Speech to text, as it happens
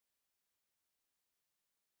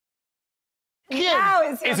Now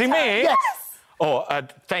it's your Is it turn. me? Yes. Oh,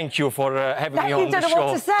 thank you for having me on You the don't show. know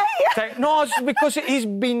what to say. No, it's because he's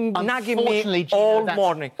been nagging me Unfortunately, Gino, all that's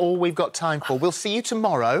morning. all we've got time for. We'll see you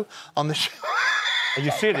tomorrow on the show. Are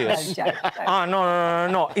you serious? Don't.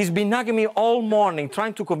 No. He's been nagging me all morning,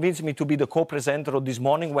 trying to convince me to be the co-presenter of This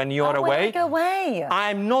Morning when you're away. When I go away.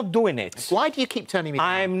 I'm not doing it. Why do you keep turning me down?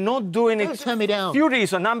 I'm not doing it. Don't turn me down. Few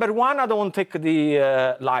reasons. Number one, I don't want to take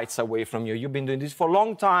the lights away from you. You've been doing this for a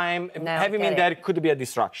long time. No, Having me in there could be a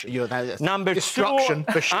distraction. Number Destruction,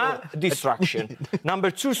 two, for sure. Distraction.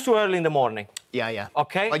 Number two, it's too early in the morning. Yeah.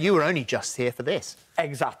 Okay? Well, you were only just here for this.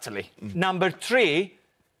 Exactly. Number three,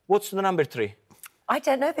 what's the number three? I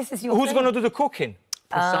don't know. This is your Who's thing. going to do the cooking?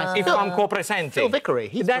 Precisely. If I'm co-presenting. Phil Vickery.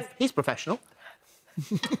 He's professional.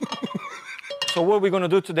 So what we're going to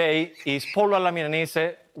do today is Pollo Alla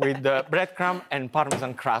Milanese with breadcrumb and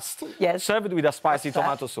Parmesan crust. Yes. Served with a spicy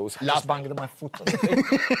tomato sauce. I just banged my foot on the thing.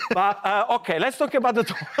 But, OK, let's talk about the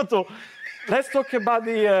tomato. Let's talk about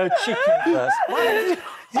the chicken first.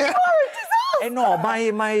 No,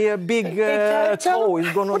 my big toe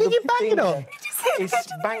is going to... What are you banging on? It's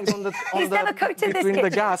banged on the... He's never cooked in this between kitchen.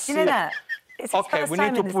 the gas. Do you know that? It's his OK, first we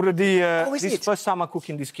time need to in put the... is this it? first time I cook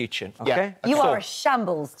in this kitchen, OK? Yeah. You So, are a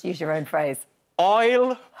shambles, to use your own phrase.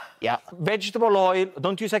 oil, Yeah. vegetable oil.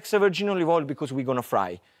 Don't use extra virgin olive oil because we're going to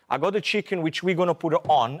fry. I got the chicken, which we're going to put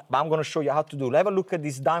on, but I'm going to show you how to do. Have a look at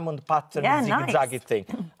this diamond pattern zigzaggy thing.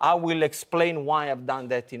 I will explain why I've done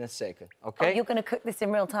that in a second, OK? Oh, you're going to cook this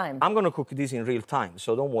in real time? I'm going to cook this in real time,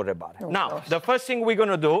 so don't worry about it. Oh, now, gosh. the first thing we're going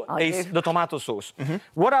to do Are is you? the tomato sauce.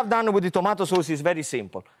 What I've done with the tomato sauce is very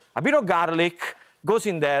simple. A bit of garlic goes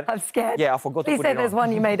in there. I'm scared. Yeah, I forgot Please to put say it there's on.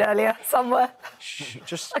 one you made earlier somewhere. Shh,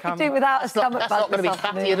 just I come. could do without a stomach That's bug not going to this be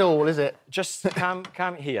fatty afternoon. at all, is it? Just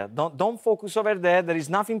come here. Don't focus over there. There is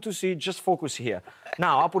nothing to see. Just focus here.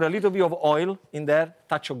 Now, I'll put a little bit of oil in there,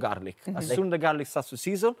 touch of garlic. As soon as the garlic starts to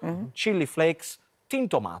sizzle, chili flakes, tin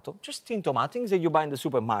tomato, just tin tomato, things that you buy in the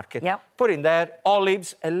supermarket. Yep. Put in there,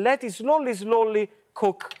 olives, and let it slowly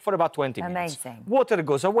cook for about 20 minutes. Amazing. Water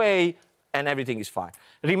goes away, and everything is fine.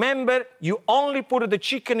 Remember, you only put the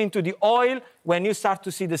chicken into the oil when you start to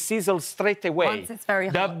see the sizzle straight away. Once it's very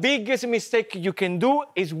The hot. biggest mistake you can do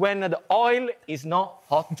is when the oil is not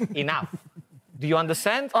hot enough. Do you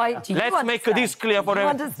understand? Do you Let's make understand? this clear for Do you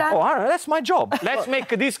everyone. understand? Oh, all right, that's my job. Let's make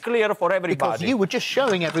this clear for everybody. Because you were just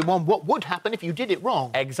showing everyone what would happen if you did it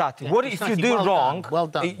wrong. Exactly. Yeah, What if you precisely. do Well wrong? done. Well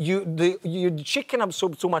done. The chicken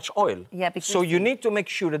absorbs too much oil. Yeah, because- So you need to make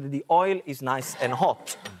sure that the oil is nice and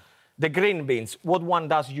hot. The green beans, what one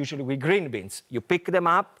does usually with green beans, you pick them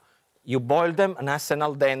up, you boil them nice and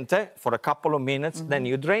al dente for a couple of minutes, then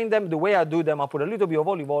you drain them. The way I do them, I put a little bit of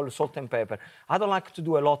olive oil, salt and pepper. I don't like to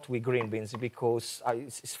do a lot with green beans because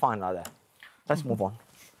it's fine like that. Let's move on.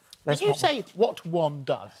 Did you say what one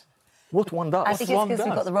does? What one does? I think it's one because we've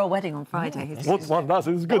does. got the royal wedding on Friday. What one does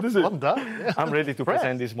is good, is it? One does. Yeah. I'm ready to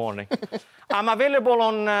present this morning. I'm available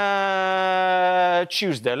on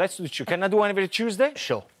Tuesday. Let's do Tuesday. Can I do every Tuesday?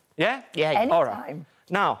 Sure. Yeah? Yeah. Anytime. All right.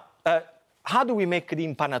 Now, how do we make the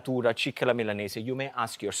impanatura chicken alla milanese? You may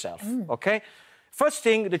ask yourself, OK? First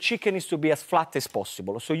thing, the chicken needs to be as flat as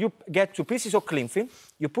possible. So you get 2 pieces of clean fin,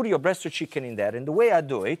 you put your breast of chicken in there, and the way I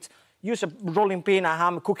do it, use a rolling pin, a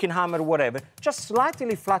hammer, cooking hammer, whatever, just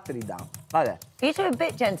slightly flatten it down, like that. You do a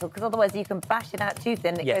bit gentle, because otherwise you can bash it out too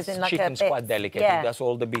thin. It Yes, goes in like chicken's a bit. quite delicate. Yeah. It does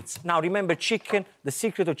all the bits. Now, remember, chicken, the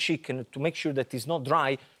secret of chicken, to make sure that it's not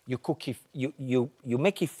dry, you cook it, you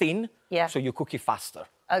make it thin, Yeah. so you cook it faster.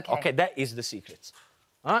 Okay. Okay, that is the secret.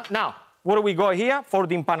 Now, what do we got here? For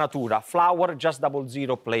the impanatura, flour, just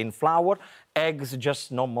 00 plain flour, eggs,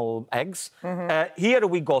 just normal eggs. Here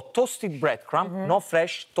we got toasted breadcrumb, not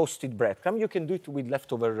fresh, toasted breadcrumb. You can do it with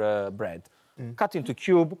leftover bread. Cut into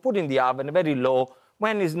cube, put in the oven, very low.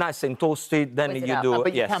 When it's nice and toasted, then Whisk it you up. do...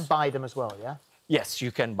 But you yes. can buy them as well, yeah? Yes,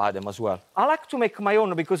 you can buy them as well. I like to make my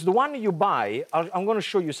own because the one you buy, I'm going to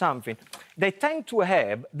show you something. They tend to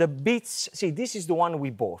have the bits. See, this is the one we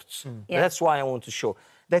bought. Yeah. That's why I want to show.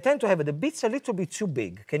 They tend to have the bits a little bit too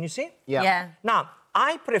big. Can you see? Yeah. Now,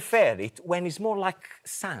 I prefer it when it's more like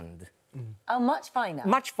sand. Oh, much finer.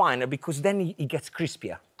 Much finer because then it gets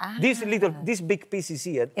crispier. These big pieces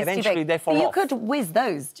here, It's too eventually big. they fall But off. you could whiz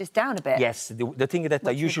those just down a bit. Yes, the thing that I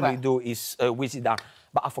Which you usually prefer. do is whiz it down,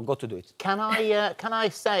 but I forgot to do it. Can I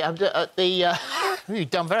say, you've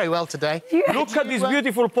done very well today. Look at this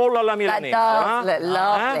beautiful Pollo Alla Milanese. does look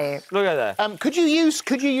lovely. Look at that. Could you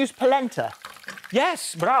use polenta?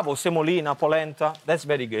 Yes, bravo, semolina, polenta. That's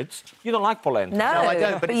very good. You don't like polenta? No, No, I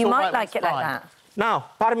don't, but but it's you all might right, like that's it like fine. that. Now,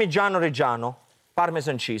 Parmigiano Reggiano.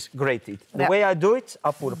 Parmesan cheese, grated. The Yep. way I do it,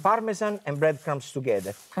 I put parmesan and breadcrumbs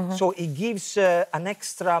together. So it gives an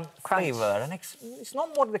extra flavor. It's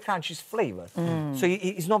not more the crunch, it's flavor. So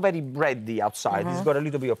it's not very bready outside. It's got a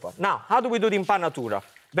little bit of pop. Now, how do we do the impanatura?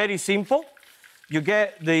 Very simple. You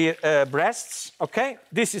get the breasts, okay?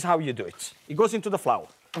 This is how you do it. It goes into the flour.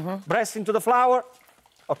 Breast into the flour,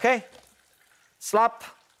 okay? Slap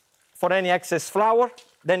for any excess flour.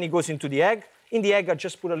 Then it goes into the egg. In the egg, I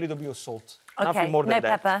just put a little bit of salt. Okay, Nothing more than no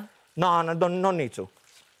that. pepper? No, don't need to.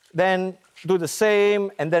 Then do the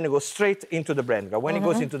same, and then it goes straight into the breadcrumb. When it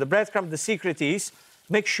goes into the breadcrumb, the secret is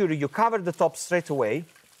make sure you cover the top straight away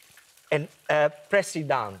and press it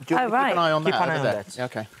down. Do you want me to keep an eye on that? Keep an eye over on there? that. Yeah,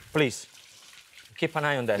 OK. Please. Keep an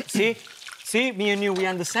eye on that. See, me and you, we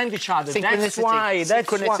understand each other. That's Synchronicity. why.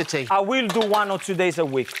 Synchronicity. I will do 1 or 2 days a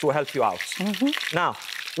week to help you out. Now,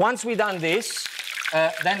 once we've done this,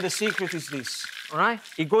 then the secret is this. All right?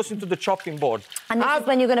 It goes into the chopping board. And this is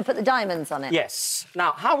when you're going to put the diamonds on it? Yes.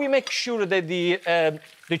 Now, how we make sure that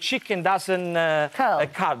the chicken doesn't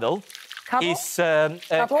curdle is...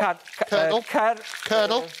 Curdle.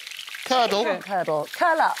 Curdle. Curdle.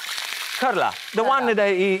 Curl up. Curl up. The one that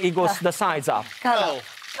it goes the sides up. Curl up.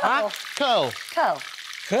 Huh? Curl. Curl.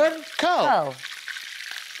 Curl? Curl. Curl.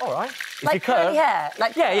 All right. If Like you curl... curly hair.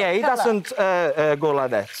 Like Yeah, it curl up. doesn't go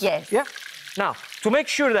like that. Yes. Yeah? Now, to make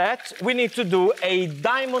sure that, we need to do a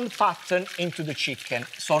diamond pattern into the chicken,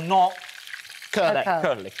 so not Curl.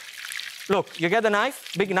 curly. Look, you get a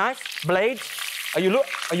knife, big knife, blade. Are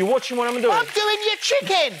you watching what I'm doing? I'm doing your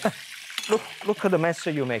chicken. Look at the mess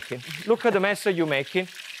that you're making. Look at the mess that you're making.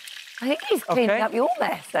 I think he's cleaning Okay. up your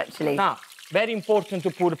mess, actually. Now, very important to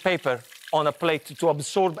put paper on a plate to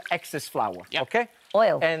absorb excess flour, Yep. okay?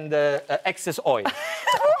 Oil. And excess oil,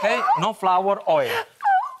 okay? No flour, oil.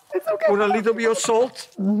 It's okay. Put a little bit of salt.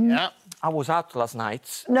 Yeah. I was out last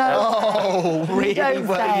night. No. Oh, really? Don't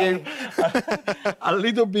Were say. you? A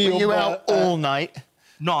little bit Were you out all night?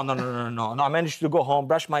 No. I managed to go home,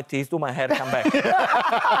 brush my teeth, do my hair, come back.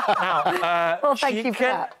 Now, Well, thank you for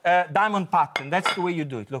chicken, diamond pattern. That's the way you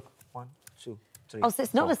do it. Look, 1, 2, 3. Oh, so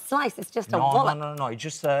it's not a slice, it's just a No, wallop. no. It's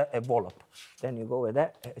just a wallop. Then you go with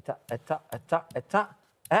that.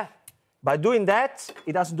 By doing that,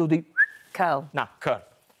 it doesn't do the... Curl. Now, curl.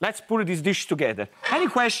 Let's put this dish together. Any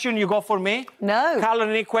question you got for me? No. Color,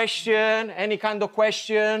 any question? Any kind of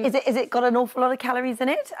question? Is it got an awful lot of calories in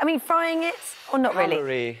it? I mean, frying it, or not really?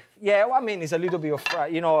 Calorie. Yeah, well, I mean, it's a little bit of fry.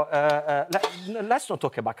 You know, let's not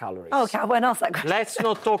talk about calories. Oh, okay, I won't ask that question. Let's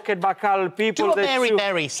not talk about calories. Do you People know what that Mary you-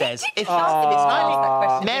 Berry says? If it's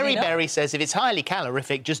question, Mary did you know? Berry says if it's highly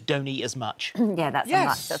calorific, just don't eat as much. Yeah, that's a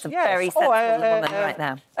much. That's a yes. very Oh, sensible woman right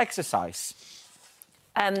now. Exercise.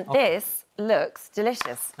 This looks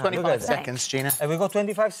delicious. 25 seconds, Gina. And we got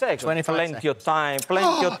 25 seconds. 25 plenty of time.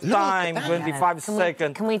 Plenty of time. 25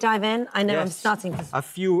 seconds. Can we dive in? I know I'm Yes. starting to... A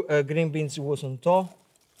few green beans was on top.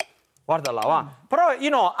 Guarda là, va. Però, you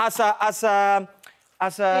know, as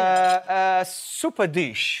a super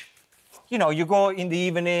dish, you know, you go in the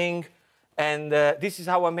evening, and this is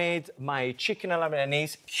how I made my chicken alla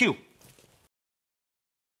milanese Q.